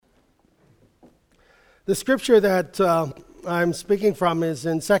The scripture that I'm speaking from is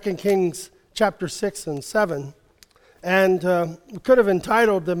in 2 Kings chapter 6 and 7. And we could have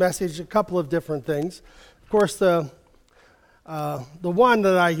entitled the message a couple of different things. Of course, the one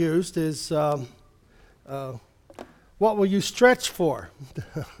that I used is, what will you stretch for?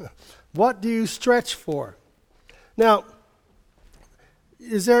 What do you stretch for? Now,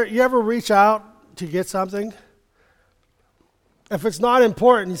 you ever reach out to get something? If it's not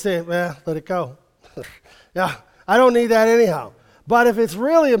important, you say, let it go. Yeah, I don't need that anyhow. But if it's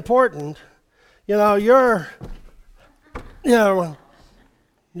really important, you're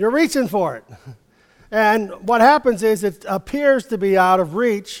reaching for it. And what happens is it appears to be out of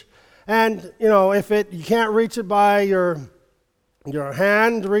reach. And, if you can't reach it by your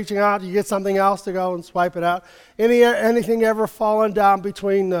hand reaching out, you get something else to go and swipe it out. Anything ever fallen down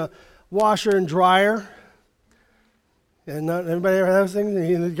between the washer and dryer? And anybody ever have those things?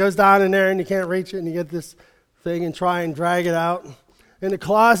 It goes down in there and you can't reach it, and you get this thing and try and drag it out. In the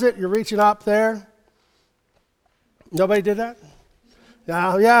closet, you're reaching up there. Nobody did that?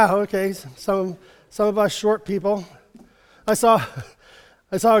 Yeah, okay. Some of us short people. I saw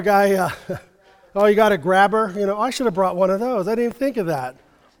a guy. You got a grabber? I should have brought one of those. I didn't even think of that.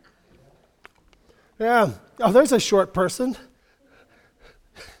 Yeah. Oh, there's a short person.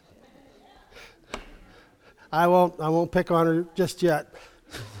 I won't pick on her just yet.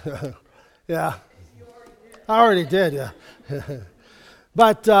 Yeah. I already did, yeah.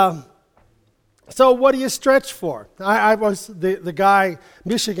 But, so what do you stretch for? I was, the guy,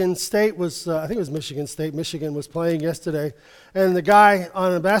 Michigan State was, I think it was Michigan State, Michigan was playing yesterday, and the guy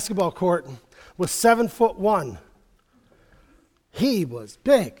on a basketball court was 7'1". He was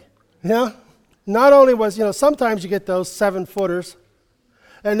big, Not only was, sometimes you get those 7-footers,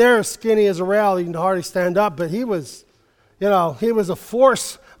 and they're as skinny as a rail, you can hardly stand up, but he was, he was a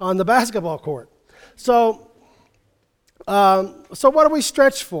force on the basketball court. So what do we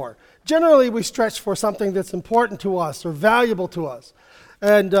stretch for? Generally, we stretch for something that's important to us or valuable to us.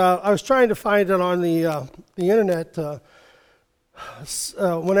 And I was trying to find it on the internet.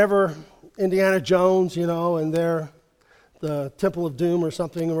 Whenever Indiana Jones, and they're the Temple of Doom or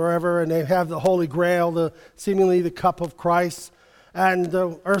something, or wherever, and they have the Holy Grail, seemingly the cup of Christ, and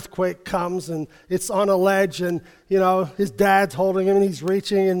the earthquake comes, and it's on a ledge, and, his dad's holding him, and he's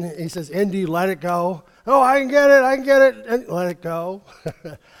reaching, and he says, Indy, let it go. Oh, I can get it, and let it go.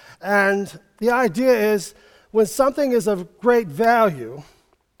 And the idea is, when something is of great value,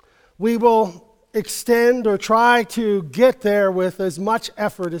 we will extend or try to get there with as much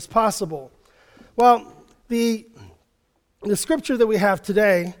effort as possible. Well, the scripture that we have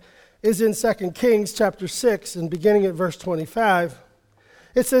today is in 2 Kings chapter 6 and beginning at verse 25.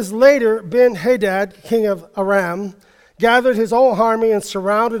 It says, Later, Ben-Hadad, king of Aram, gathered his whole army and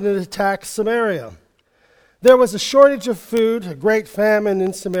surrounded and attacked Samaria. There was a shortage of food, a great famine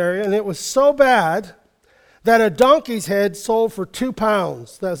in Samaria, and it was so bad that a donkey's head sold for 2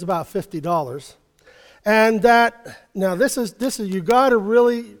 pounds. That's about $50. And this is you got to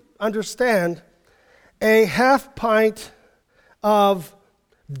really understand, a half pint of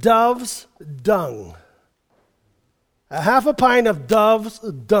dove's dung. A half a pint of dove's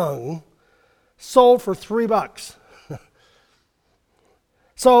dung sold for $3.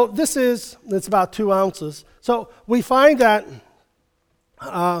 So it's about 2 ounces. So we find that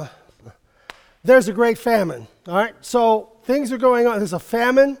there's a great famine. All right. So things are going on. There's a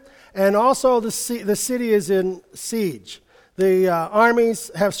famine, and also the city is in siege. The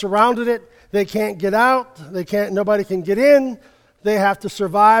armies have surrounded it. They can't get out. Nobody can get in. They have to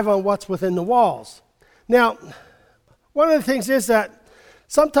survive on what's within the walls. Now, one of the things is that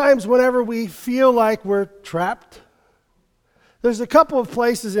sometimes whenever we feel like we're trapped, there's a couple of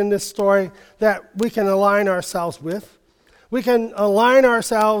places in this story that we can align ourselves with. We can align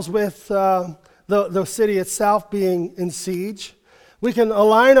ourselves with the city itself being in siege. We can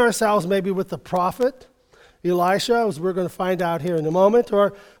align ourselves maybe with the prophet, Elisha, as we're going to find out here in a moment,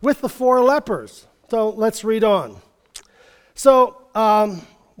 or with the 4 lepers. So let's read on. So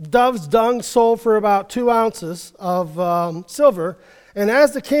dove's dung sold for about 2 ounces of silver. And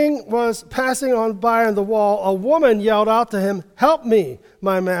as the king was passing on by on the wall, a woman yelled out to him, Help me,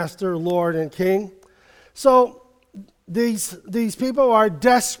 my master, Lord, and king. So these people are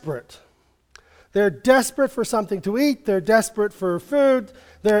desperate. They're desperate for something to eat. They're desperate for food.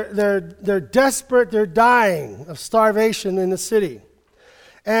 They're desperate. They're dying of starvation in the city.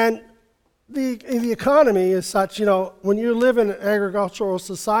 And the economy is such, when you live in an agricultural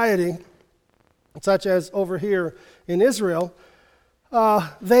society, such as over here in Israel,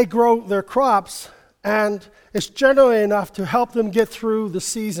 they grow their crops, and it's generally enough to help them get through the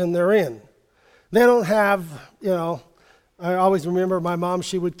season they're in. They don't have, I always remember my mom,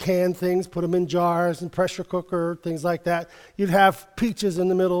 she would can things, put them in jars and pressure cooker, things like that. You'd have peaches in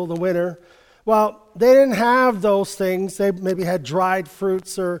the middle of the winter. Well, they didn't have those things. They maybe had dried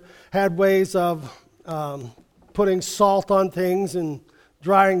fruits or had ways of putting salt on things and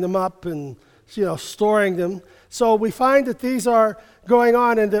drying them up and, storing them. So we find that these are going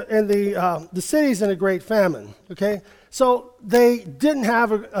on in the cities in a great famine, okay? So they didn't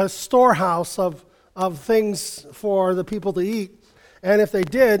have a storehouse of things for the people to eat. And if they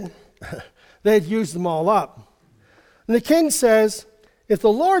did, they'd use them all up. And the king says, if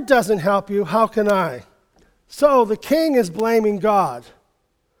the Lord doesn't help you, how can I? So the king is blaming God.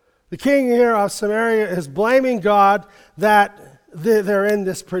 The king here of Samaria is blaming God that they're in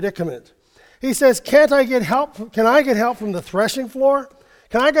this predicament. He says, can't I get help? Can I get help from the threshing floor?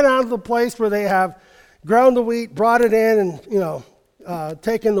 Can I go down to the place where they have ground the wheat, brought it in, and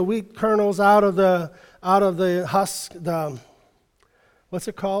taken the wheat kernels out of the husk? What's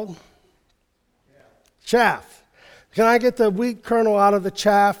it called? Chaff. Can I get the wheat kernel out of the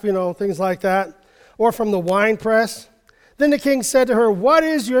chaff? Things like that, or from the wine press. Then the king said to her, "What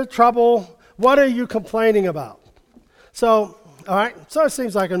is your trouble? What are you complaining about?" So, all right. So it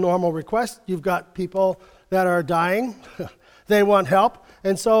seems like a normal request. You've got people that are dying. They want help.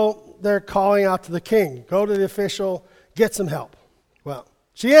 And so they're calling out to the king. Go to the official, get some help. Well,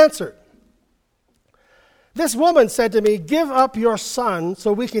 she answered, "This woman said to me, 'Give up your son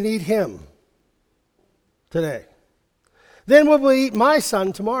so we can eat him today. Then we will eat my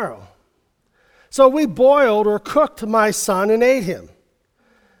son tomorrow.' So we boiled or cooked my son and ate him.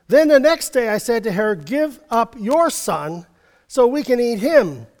 Then the next day I said to her, 'Give up your son so we can eat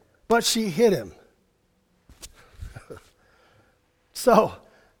him.' But she hid him." So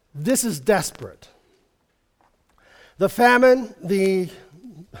this is desperate. The famine, the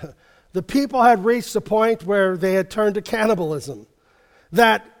people had reached a point where they had turned to cannibalism,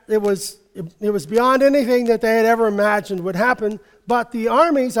 that it was beyond anything that they had ever imagined would happen. But the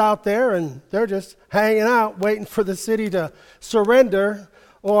army's out there, and they're just hanging out, waiting for the city to surrender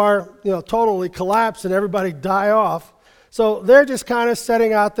or totally collapse and everybody die off. So they're just kind of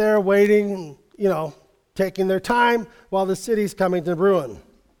sitting out there waiting, taking their time while the city's coming to ruin.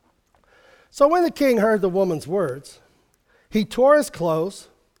 So when the king heard the woman's words, he tore his clothes,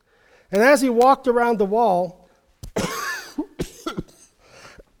 and as he walked around the wall,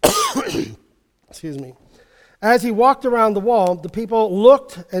 excuse me, as he walked around the wall, the people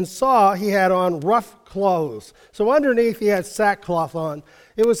looked and saw he had on rough clothes. So underneath he had sackcloth on.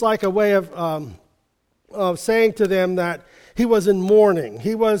 It was like a way of saying to them that he was in mourning.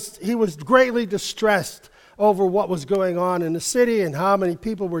 He was greatly distressed over what was going on in the city and how many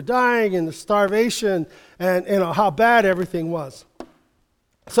people were dying and the starvation and how bad everything was.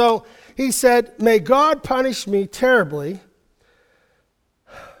 So he said, "May God punish me terribly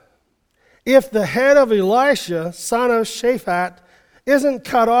if the head of Elisha, son of Shaphat, isn't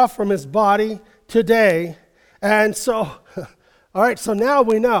cut off from his body today." And so, all right, so now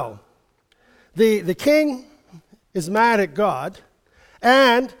we know. The king is mad at God,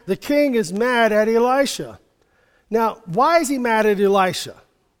 and the king is mad at Elisha. Now, why is he mad at Elisha?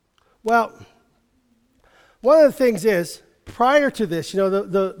 Well, one of the things is, prior to this,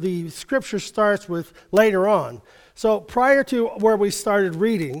 the scripture starts with later on. So prior to where we started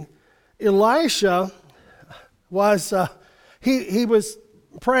reading, Elisha was he was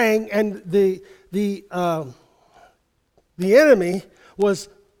praying, and the enemy was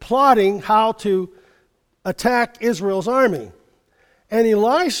plotting how to attack Israel's army. And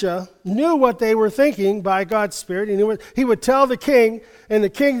Elisha knew what they were thinking by God's Spirit. He would tell the king, and the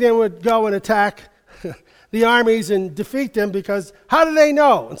king then would go and attack the armies and defeat them, because how do they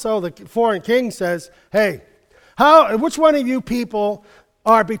know? And so the foreign king says, "Hey, which one of you people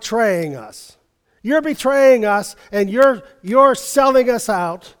are betraying us? You're betraying us, and you're selling us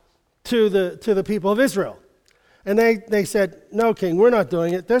out to the people of Israel." And they said, "No, king, we're not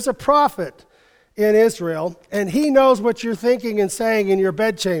doing it. There's a prophet in Israel, and he knows what you're thinking and saying in your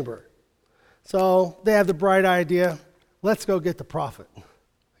bedchamber." So they have the bright idea, let's go get the prophet.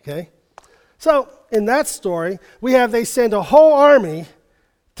 Okay? So in that story, they send a whole army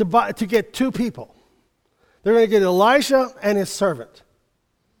to get two people. They're going to get Elisha and his servant.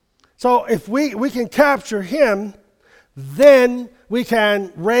 So if we can capture him, then we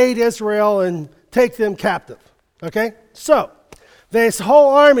can raid Israel and take them captive. Okay? So this whole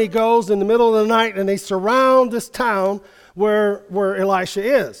army goes in the middle of the night, and they surround this town where Elisha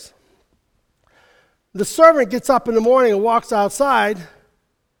is. The servant gets up in the morning and walks outside,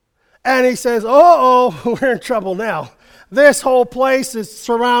 and he says, "Oh, we're in trouble now. this whole place is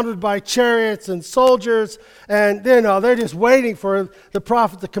surrounded by chariots and soldiers, and they're just waiting for the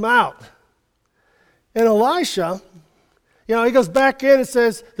prophet to come out. And Elisha, he goes back in and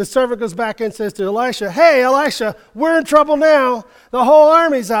says, the servant goes back in and says to Elisha, "Hey, Elisha, we're in trouble now. The whole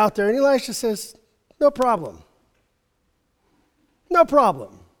army's out there." And Elisha says, "No problem. No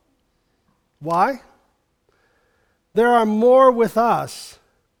problem." Why? There are more with us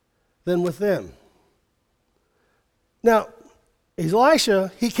than with them. Now,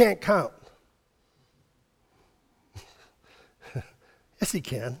 Elisha, he can't count. Yes, he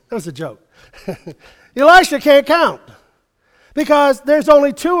can. That was a joke. Elisha can't count because there's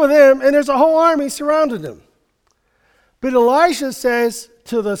only two of them and there's a whole army surrounding them. But Elisha says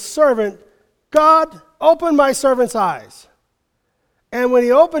to the servant, "God, open my servant's eyes." And when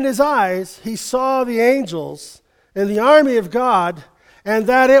he opened his eyes, he saw the angels and the army of God, and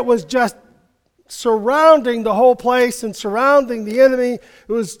that it was just surrounding the whole place and surrounding the enemy.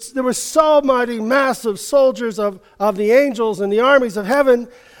 There were so many massive soldiers of the angels and the armies of heaven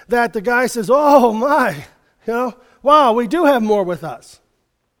that the guy says, "Oh my, wow, we do have more with us."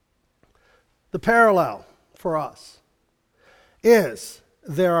 The parallel for us is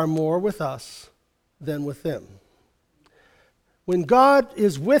there are more with us than with them. When God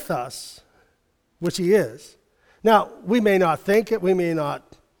is with us, which he is, now we may not think it, we may not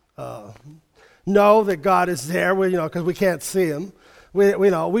know that God is there, because we can't see him.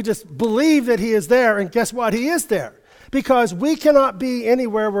 We just believe that he is there, and guess what? He is there. Because we cannot be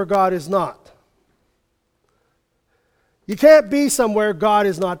anywhere where God is not. You can't be somewhere God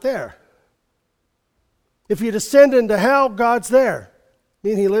is not there. If you descend into hell, God's there.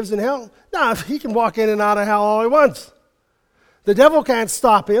 Mean he lives in hell? No, he can walk in and out of hell all he wants. The devil can't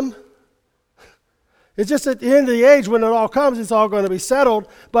stop him. It's just at the end of the age, when it all comes, it's all going to be settled.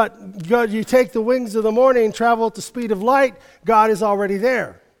 But God, you take the wings of the morning and travel at the speed of light, God is already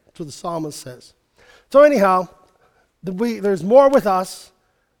there. That's what the psalmist says. So anyhow, there's more with us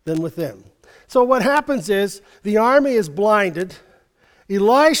than with them. So what happens is the army is blinded.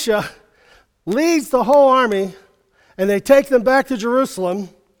 Elisha leads the whole army, and they take them back to Jerusalem,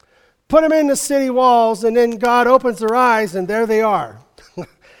 put them in the city walls, and then God opens their eyes, and there they are,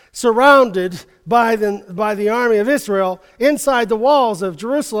 surrounded by the army of Israel inside the walls of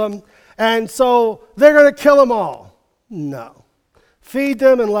Jerusalem. And so they're going to kill them all. No. Feed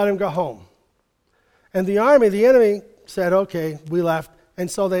them and let them go home. And the enemy said, "Okay, we left." And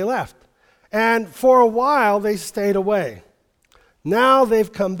so they left. And for a while, they stayed away. Now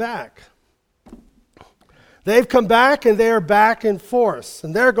they've come back. They've come back, and they are back in force.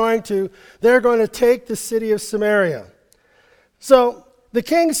 And they're going to take the city of Samaria. So the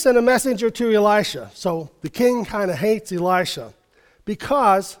king sent a messenger to Elisha. So the king kind of hates Elisha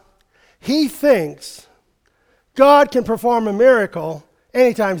because he thinks God can perform a miracle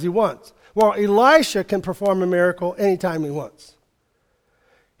anytime he wants. Well, Elisha can perform a miracle anytime he wants.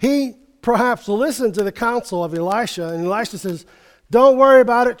 He perhaps listened to the counsel of Elisha, and Elisha says, "Don't worry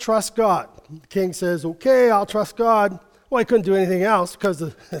about it, trust God." The king says, "Okay, I'll trust God." Well, he couldn't do anything else because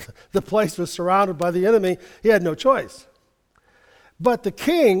the place was surrounded by the enemy. He had no choice. But the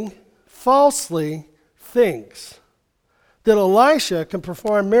king falsely thinks that Elisha can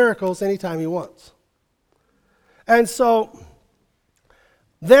perform miracles anytime he wants. And so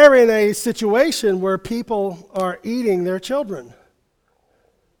they're in a situation where people are eating their children.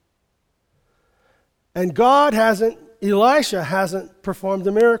 And Elisha hasn't performed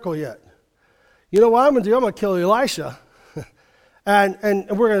a miracle yet. You know what I'm going to do? I'm going to kill Elisha, and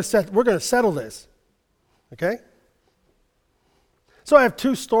we're going to settle this. Okay? So I have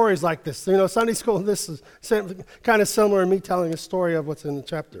two stories like this. Sunday school, this is kind of similar to me telling a story of what's in the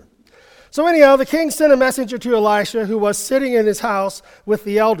chapter. So anyhow, the king sent a messenger to Elisha, who was sitting in his house with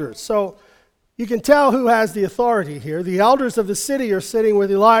the elders. So you can tell who has the authority here. The elders of the city are sitting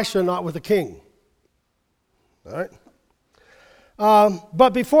with Elisha, not with the king. All right? But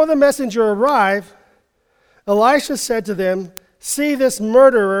before the messenger arrived, Elisha said to them, "See, this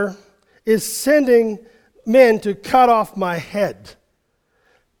murderer is sending men to cut off my head."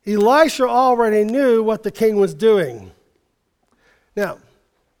 Elisha already knew what the king was doing. Now,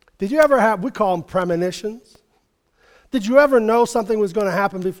 did you ever we call them premonitions? Did you ever know something was going to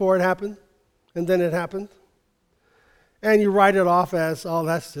happen before it happened? And then it happened? And you write it off as,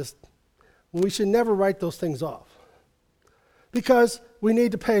 we should never write those things off. Because we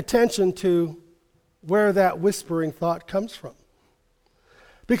need to pay attention to where that whispering thought comes from.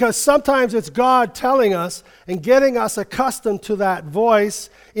 Because sometimes it's God telling us and getting us accustomed to that voice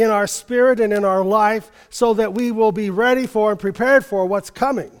in our spirit and in our life so that we will be ready for and prepared for what's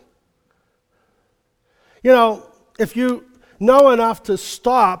coming. if you know enough to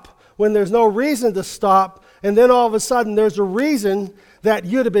stop when there's no reason to stop, and then all of a sudden there's a reason that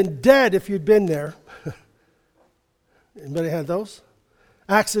you'd have been dead if you'd been there. Anybody had those?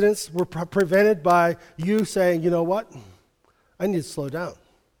 Accidents were prevented by you saying, you know what? I need to slow down.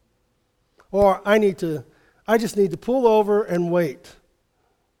 Or I just need to pull over and wait.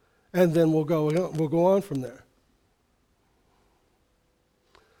 And then we'll go on from there.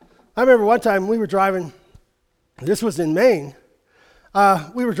 I remember one time we were driving, this was in Maine,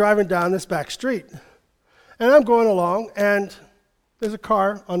 we were driving down this back street. And I'm going along, and there's a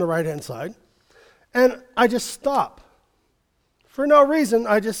car on the right-hand side. And I just stop. For no reason,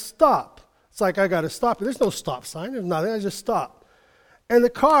 I just stop. It's like I got to stop. There's no stop sign. There's nothing. I just stop. And the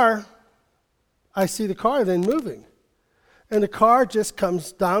car, I see the car then moving. And the car just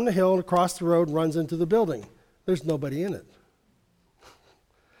comes down the hill and across the road and runs into the building. There's nobody in it.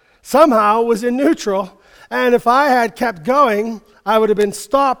 Somehow it was in neutral. And if I had kept going, I would have been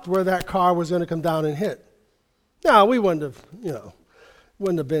stopped where that car was going to come down and hit. Now, we wouldn't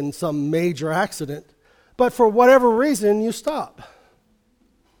have been some major accident. But for whatever reason, you stop.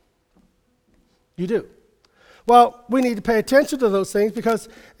 You do. Well, we need to pay attention to those things because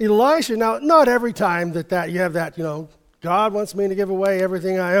Elisha, now, not every time that you have that, God wants me to give away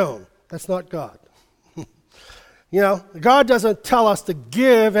everything I own. That's not God. God doesn't tell us to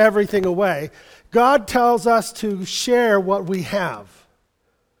give everything away. God tells us to share what we have.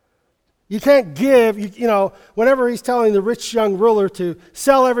 You can't give, whenever he's telling the rich young ruler to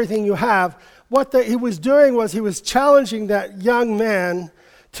sell everything you have, what he was doing was he was challenging that young man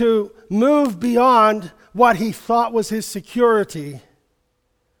to move beyond what he thought was his security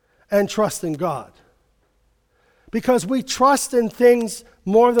and trust in God. Because we trust in things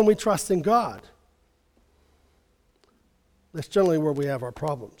more than we trust in God. That's generally where we have our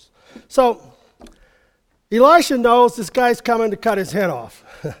problems. So, Elisha knows this guy's coming to cut his head off.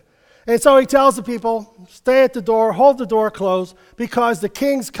 And so he tells the people, stay at the door, hold the door closed, because the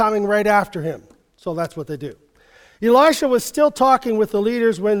king's coming right after him. So that's what they do. Elisha was still talking with the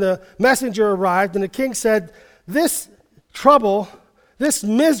leaders when the messenger arrived, and the king said, this trouble, this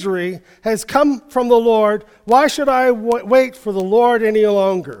misery has come from the Lord. Why should I wait for the Lord any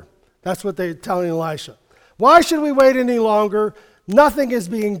longer? That's what they're telling Elisha. Why should we wait any longer? Nothing is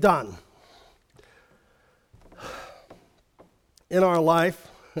being done. In our life,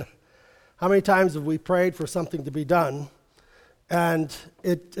 how many times have we prayed for something to be done, and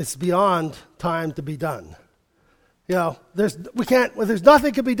it's beyond time to be done? There's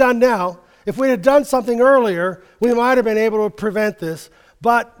nothing can be done now. If we had done something earlier, we might have been able to prevent this,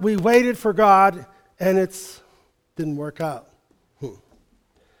 but we waited for God, and it didn't work out.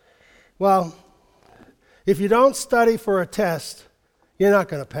 Well, if you don't study for a test, you're not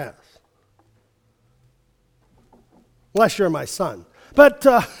going to pass. Unless you're my son. But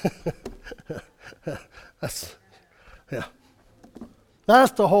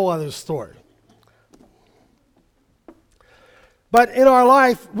that's the whole other story. But in our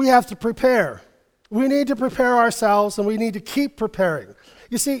life, we have to prepare. We need to prepare ourselves, and we need to keep preparing.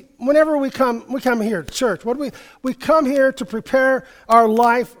 You see, whenever we come here to church, we come here to prepare our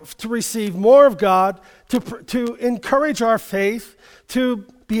life to receive more of God, to encourage our faith, to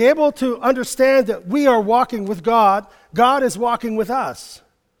be able to understand that we are walking with God. God is walking with us.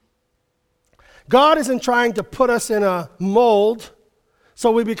 God isn't trying to put us in a mold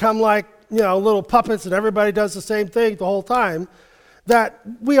so we become like, little puppets and everybody does the same thing the whole time. That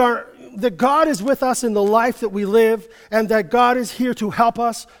God is with us in the life that we live, and that God is here to help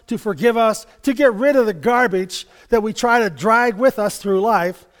us, to forgive us, to get rid of the garbage that we try to drag with us through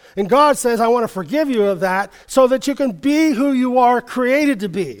life. And God says, I want to forgive you of that so that you can be who you are created to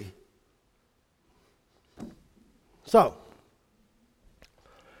be. So,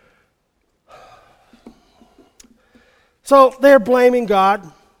 they're blaming God,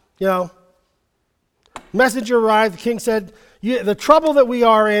 Messenger arrived, the king said, the trouble that we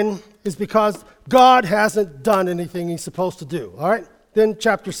are in is because God hasn't done anything he's supposed to do. All right? Then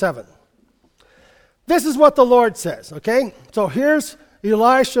chapter 7. This is what the Lord says, okay? So here's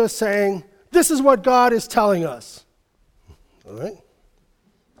Elisha saying, this is what God is telling us. All right?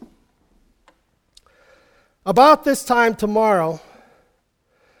 About this time tomorrow,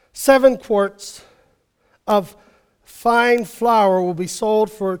 7 quarts of fine flour will be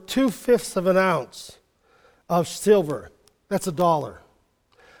sold for 2/5 of an ounce of silver. That's $1.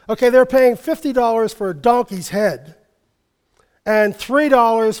 Okay, they're paying $50 for a donkey's head and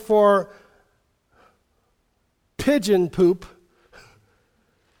 $3 for pigeon poop.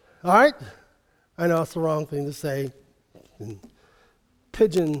 All right? I know it's the wrong thing to say.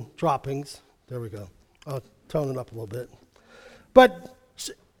 Pigeon droppings. There we go. I'll tone it up a little bit. But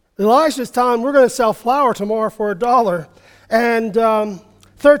Elisha's telling him, we're going to sell flour tomorrow for $1, and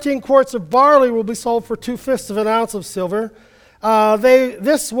 13 quarts of barley will be sold for 2/5 of an ounce of silver.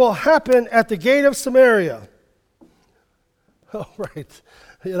 This will happen at the gate of Samaria. Oh, right.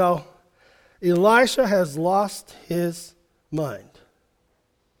 You know, Elisha has lost his mind.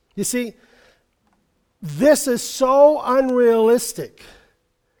 You see, this is so unrealistic.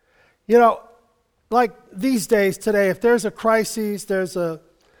 You know, like these days today, if there's a crisis, there's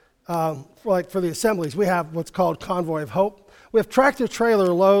like for the assemblies, we have what's called Convoy of Hope. We have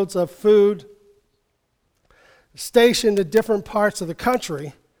tractor-trailer loads of food stationed in different parts of the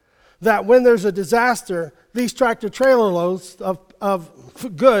country that when there's a disaster, these tractor-trailer loads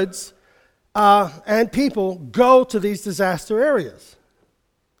of goods and people go to these disaster areas,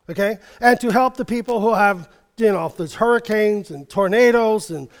 okay? And to help the people who have, you know, if there's hurricanes and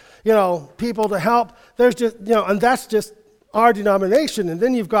tornadoes and, you know, people to help, there's just, you know, and that's just our denomination. And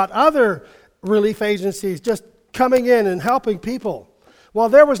then you've got other relief agencies just coming in and helping people. Well,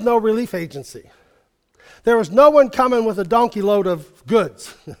 there was no relief agency. There was no one coming with a donkey load of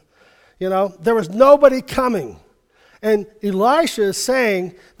goods. You know, there was nobody coming. And Elisha is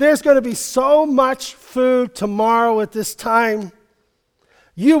saying, there's going to be so much food tomorrow at this time,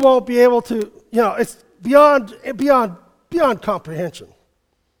 you won't be able to, you know, it's beyond comprehension.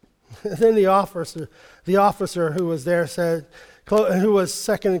 And then the officer who was there said, who was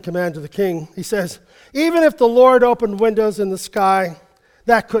second in command to the king, he says, even if the Lord opened windows in the sky,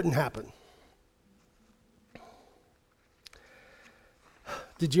 that couldn't happen.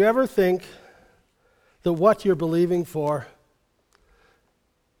 Did you ever think that what you're believing for,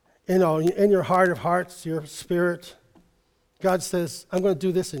 you know, in your heart of hearts, your spirit, God says, I'm going to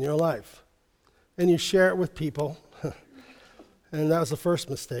do this in your life. And you share it with people. And that was the first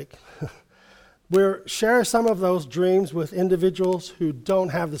mistake. Share some of those dreams with individuals who don't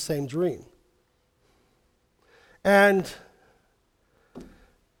have the same dream. And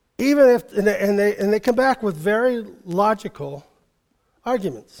even if, and they come back with very logical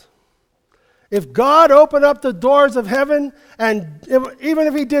arguments. If God opened up the doors of heaven, and even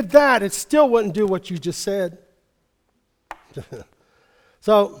if he did that, it still wouldn't do what you just said.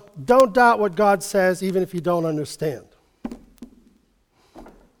 So don't doubt what God says, even if you don't understand.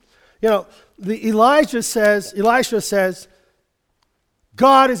 You know, Elisha says,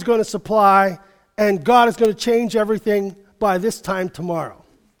 God is going to supply, and God is going to change everything by this time tomorrow.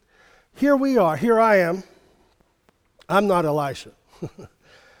 Here we are. Here I am. I'm not Elisha.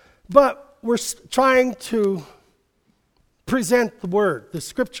 But we're trying to present the word, the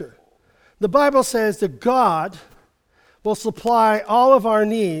scripture. The Bible says that God will supply all of our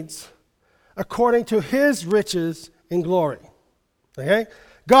needs according to his riches in glory. Okay?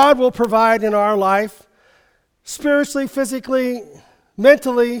 God will provide in our life spiritually, physically,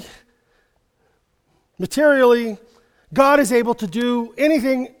 mentally, materially. God is able to do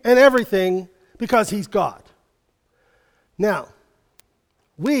anything and everything because he's God. Now,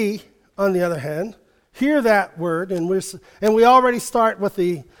 we, on the other hand, hear that word and we already start with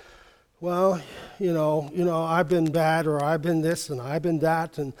the, well, you know, I've been bad, or I've been this and I've been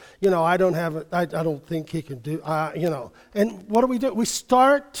that, and I don't think he can do, And what do? We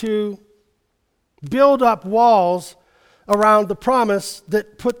start to build up walls around the promise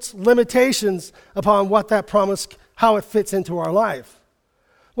that puts limitations upon what that promise, how it fits into our life.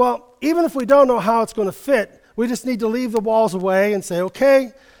 Well, even if we don't know how it's going to fit, we just need to leave the walls away and say,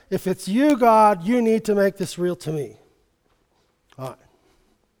 okay, if it's you, God, you need to make this real to me. All right.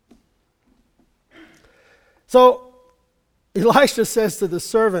 So Elisha says to the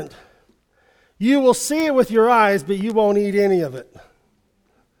servant, you will see it with your eyes, but you won't eat any of it.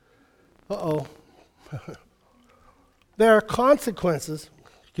 Uh-oh. There are consequences.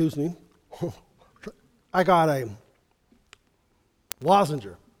 Excuse me. I got a lozenge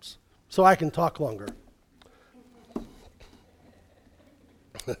so I can talk longer.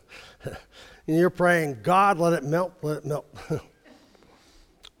 And you're praying, God, let it melt, let it melt.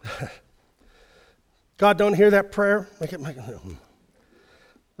 God, don't hear that prayer? Make it.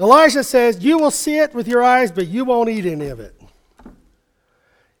 Elisha says, you will see it with your eyes, but you won't eat any of it.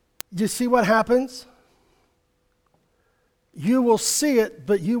 You see what happens? You will see it,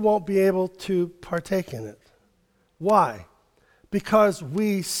 but you won't be able to partake in it. Why? Because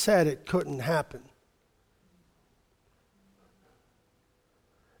we said it couldn't happen.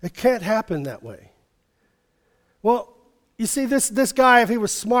 It can't happen that way. Well, you see, this guy, if he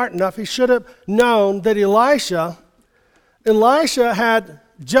was smart enough, he should have known that Elisha had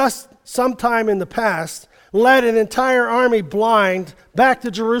just sometime in the past led an entire army blind back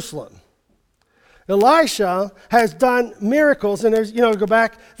to Jerusalem. Elisha has done miracles, and there's, go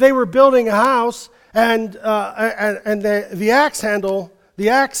back, they were building a house, and the axe handle, the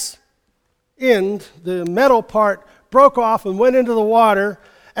axe end, the metal part broke off and went into the water,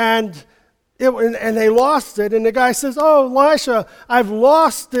 and they lost it. And the guy says, "Oh, Elisha, I've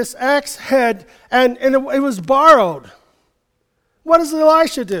lost this axe head, and it was borrowed." What does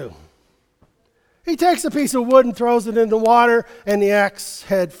Elisha do? He takes a piece of wood and throws it in the water, and the axe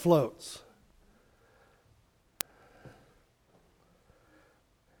head floats.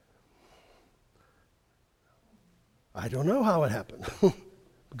 I don't know how it happened.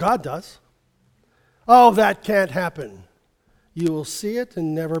 God does. Oh, that can't happen. You will see it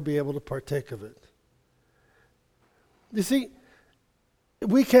and never be able to partake of it. You see, if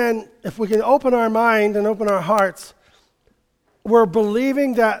we can open our mind and open our hearts, we're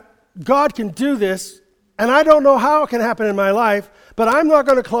believing that God can do this, and I don't know how it can happen in my life, but I'm not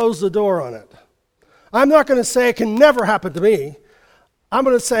going to close the door on it. I'm not going to say it can never happen to me. I'm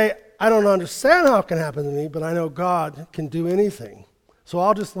going to say, I don't understand how it can happen to me, but I know God can do anything. So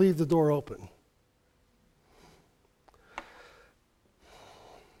I'll just leave the door open.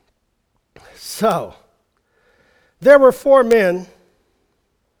 So, there were 4 men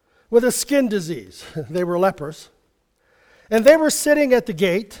with a skin disease. They were lepers. And they were sitting at the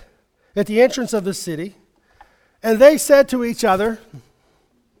gate, at the entrance of the city, and they said to each other,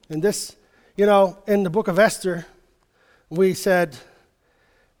 and this, in the book of Esther, we said,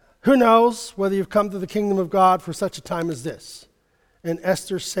 who knows whether you've come to the kingdom of God for such a time as this? And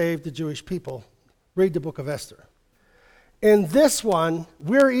Esther saved the Jewish people. Read the book of Esther. In this one,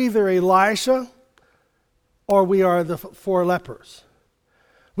 we're either Elisha or we are the 4 lepers.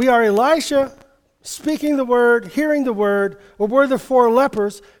 We are Elisha speaking the word, hearing the word, or we're the 4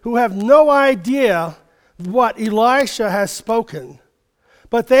 lepers who have no idea what Elisha has spoken,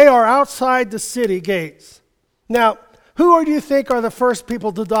 but they are outside the city gates. Now, who do you think are the first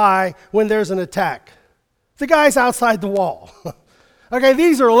people to die when there's an attack? The guys outside the wall. Okay,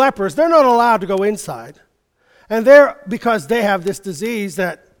 these are lepers. They're not allowed to go inside. And because they have this disease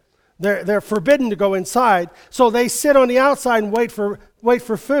that they're forbidden to go inside, so they sit on the outside and wait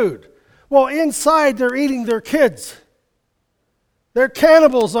for food. Well, inside they're eating their kids. They're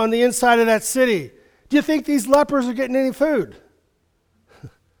cannibals on the inside of that city. Do you think these lepers are getting any food?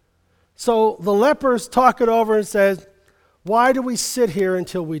 So the lepers talk it over and says, why do we sit here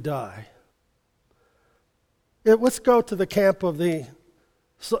until we die? Let's go to the camp of the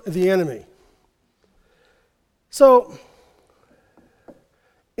enemy. So,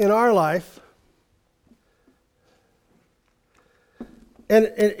 in our life, and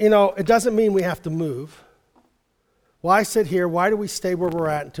it doesn't mean we have to move. Why sit here? Why do we stay where we're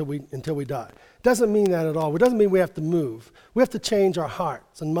at until we die? It doesn't mean that at all. It doesn't mean we have to move. We have to change our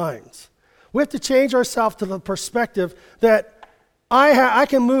hearts and minds. We have to change ourselves to the perspective that I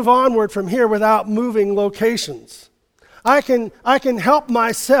can move onward from here without moving locations. I can help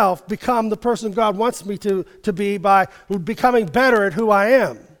myself become the person God wants me to be by becoming better at who I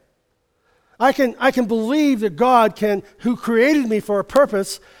am. I can believe that God who created me for a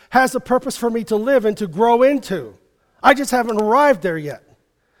purpose, has a purpose for me to live and to grow into. I just haven't arrived there yet.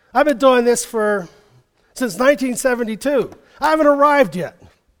 I've been doing this since 1972. I haven't arrived yet.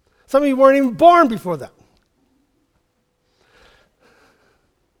 Some of you weren't even born before that.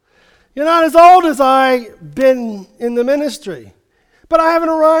 You're not as old as I've been in the ministry, but I haven't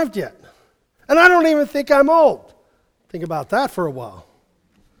arrived yet. And I don't even think I'm old. Think about that for a while.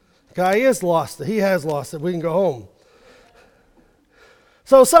 The guy is lost it. He has lost it. We can go home.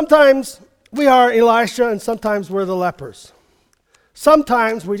 So sometimes we are Elisha and sometimes we're the lepers.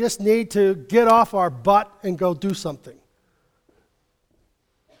 Sometimes we just need to get off our butt and go do something.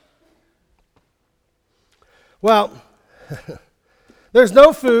 Well, there's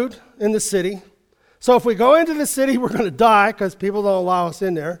no food in the city. So if we go into the city, we're going to die because people don't allow us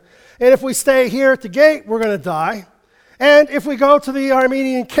in there. And if we stay here at the gate, we're going to die. And if we go to the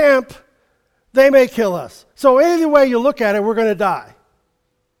Armenian camp, they may kill us. So either way you look at it, we're going to die.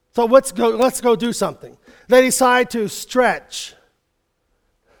 So let's go do something. They decide to stretch.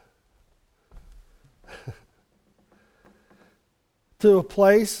 To a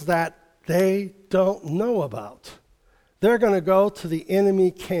place that they don't know about. They're going to go to the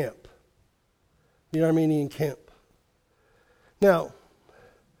enemy camp, the Armenian camp. Now,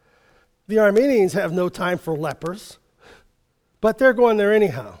 the Armenians have no time for lepers, but they're going there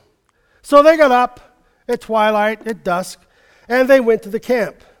anyhow. So they got up at twilight, at dusk, and they went to the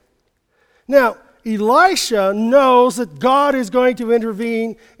camp. Now, Elisha knows that God is going to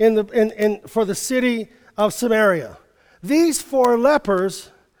intervene for the city of Samaria. These 4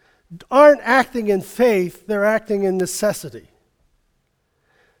 lepers aren't acting in faith, they're acting in necessity.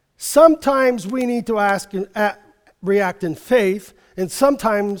 Sometimes we need to react in faith, and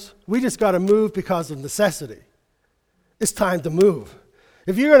sometimes we just got to move because of necessity. It's time to move.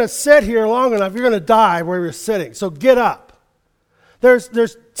 If you're going to sit here long enough, you're going to die where you're sitting. So get up.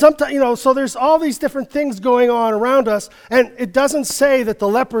 There's sometimes, so there's all these different things going on around us, and it doesn't say that the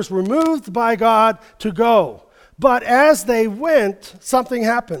lepers were moved by God to go. But as they went, something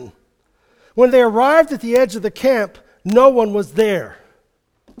happened. When they arrived at the edge of the camp, no one was there.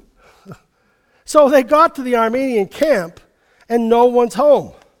 So they got to the Armenian camp, and no one's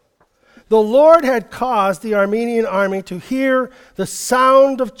home. The Lord had caused the Armenian army to hear the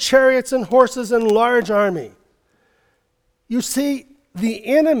sound of chariots and horses and large army. You see, the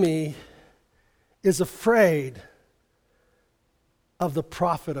enemy is afraid of the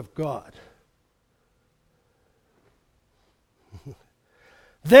prophet of God.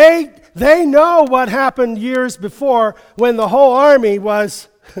 They know what happened years before when the whole army was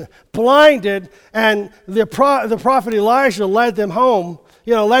blinded and the prophet Elijah led them home,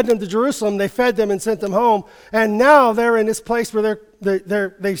 led them to Jerusalem. They fed them and sent them home. And now they're in this place where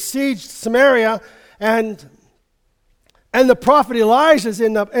they sieged Samaria, and the prophet Elijah's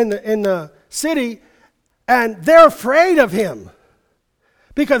in the city, and they're afraid of him.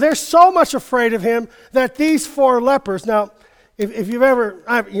 Because they're so much afraid of him that these 4 lepers, now, if you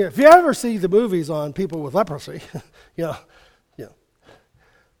ever see the movies on people with leprosy,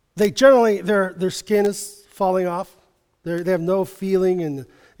 they generally, their skin is falling off. They have no feeling, and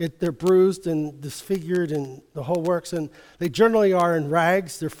they're bruised and disfigured and the whole works. And they generally are in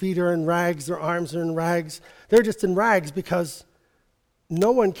rags. Their feet are in rags. Their arms are in rags. They're just in rags because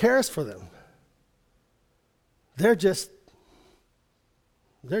no one cares for them. They're just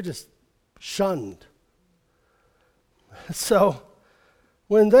shunned. So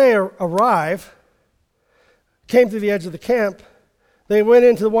when they came to the edge of the camp, they went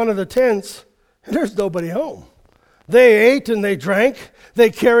into one of the tents, and there's nobody home. They ate and they drank. They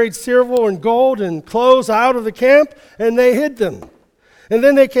carried silver and gold and clothes out of the camp, and they hid them. And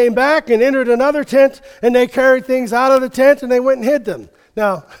then they came back and entered another tent, and they carried things out of the tent, and they went and hid them.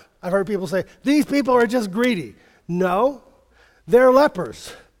 Now, I've heard people say, these people are just greedy. No, they're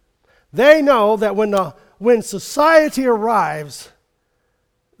lepers. They know that when society arrives,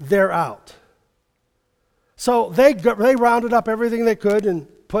 they're out. So they rounded up everything they could and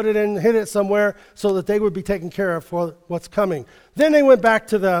put it in, hid it somewhere so that they would be taken care of for what's coming. Then they went back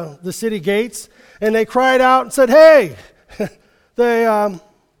to the city gates, and they cried out and said, hey, the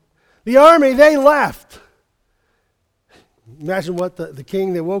army, they left. Imagine what the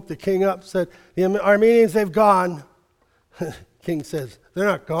king, they woke the king up, said, the Armenians, they've gone. King says, they're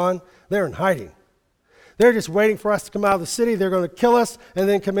not gone, they're in hiding. They're just waiting for us to come out of the city. They're going to kill us and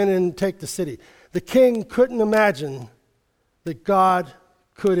then come in and take the city. The king couldn't imagine that God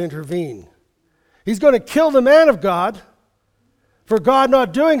could intervene. He's going to kill the man of God for God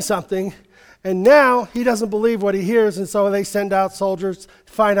not doing something, and now he doesn't believe what he hears, and so they send out soldiers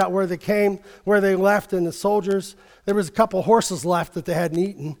to find out where they came, where they left, and the soldiers, there was a couple horses left that they hadn't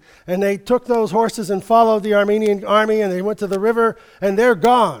eaten, and they took those horses and followed the Armenian army, and they went to the river, and they're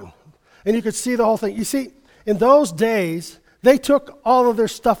gone. And you could see the whole thing. You see, in those days, they took all of their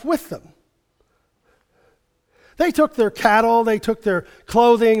stuff with them. They took their cattle, they took their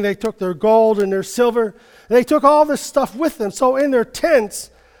clothing, they took their gold and their silver. They took all this stuff with them. So in their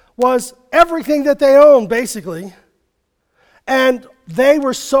tents was everything that they owned, basically. And they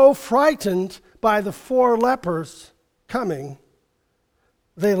were so frightened by the 4 lepers coming,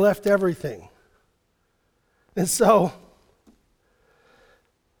 they left everything. And so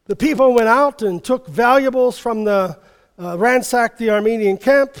the people went out and took valuables from ransacked the Armenian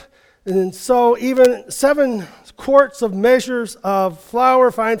camp. And so even 7 quarts of measures of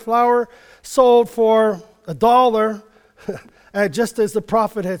flour, fine flour, sold for $1, just as the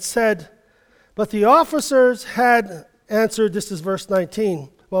prophet had said. But the officers had answered, this is verse 19.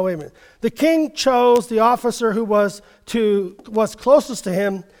 Well, wait a minute. The king chose the officer who was closest to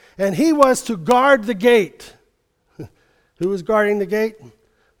him, and he was to guard the gate. Who was guarding the gate?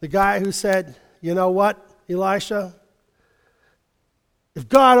 The guy who said, you know what, Elisha? If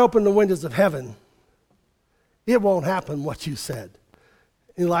God opened the windows of heaven, it won't happen what you said.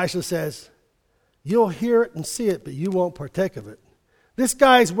 Elisha says, you'll hear it and see it, but you won't partake of it. This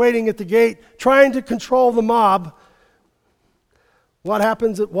guy's waiting at the gate, trying to control the mob. What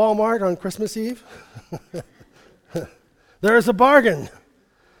happens at Walmart on Christmas Eve? There's a bargain.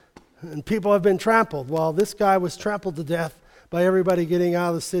 And people have been trampled. Well, this guy was trampled to death by everybody getting out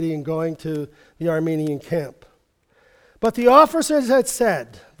of the city and going to the Armenian camp. But the officers had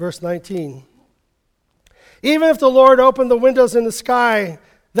said, verse 19. Even if the Lord opened the windows in the sky,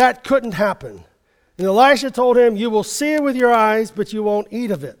 that couldn't happen. And Elisha told him, you will see it with your eyes, but you won't eat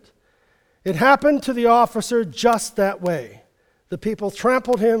of it. It happened to the officer just that way. The people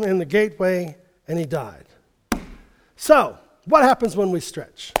trampled him in the gateway, and he died. So, what happens when we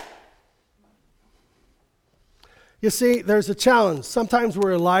stretch? You see, there's a challenge. Sometimes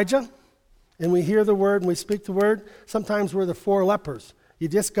we're Elijah, and we hear the word and we speak the word. Sometimes we're the 4 lepers. You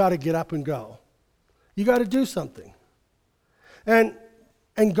just got to get up and go. You got to do something. And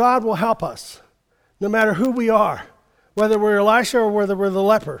God will help us, no matter who we are, whether we're Elisha or whether we're the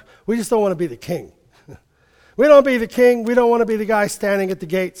leper. We just don't want to be the king. We don't want to be the king. We don't want to be the guy standing at the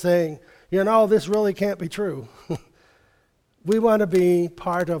gate saying, this really can't be true. We want to be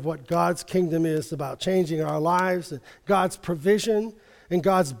part of what God's kingdom is about, changing our lives, and God's provision and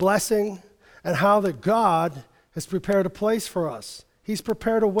God's blessing, and how that God has prepared a place for us. He's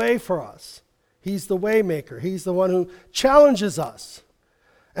prepared a way for us. He's the way maker. He's the one who challenges us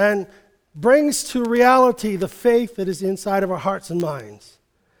and brings to reality the faith that is inside of our hearts and minds.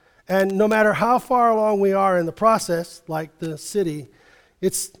 And no matter how far along we are in the process, like the city,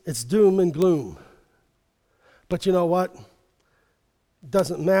 it's doom and gloom. But you know what? It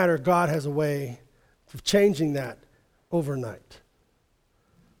doesn't matter. God has a way of changing that overnight.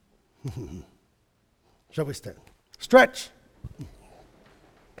 Shall we stand? Stretch.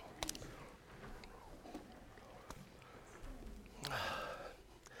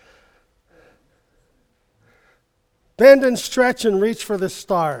 Bend and stretch and reach for the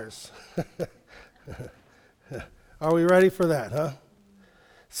stars. Are we ready for that, huh?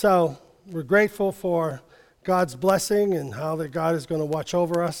 So, we're grateful for God's blessing and how that God is going to watch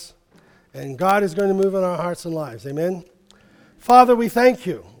over us. And God is going to move in our hearts and lives. Amen? Father, we thank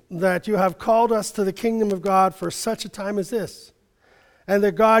you that you have called us to the kingdom of God for such a time as this. And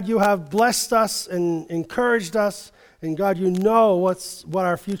that, God, you have blessed us and encouraged us. And, God, you know what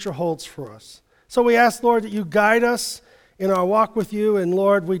our future holds for us. So we ask, Lord, that you guide us in our walk with you. And,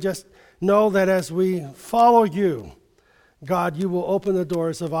 Lord, we just know that as we follow you, God, you will open the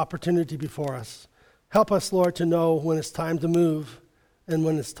doors of opportunity before us. Help us, Lord, to know when it's time to move and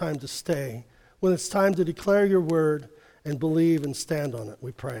when it's time to stay, when it's time to declare your word and believe and stand on it,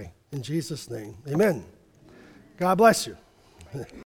 we pray. In Jesus' name, amen. God bless you.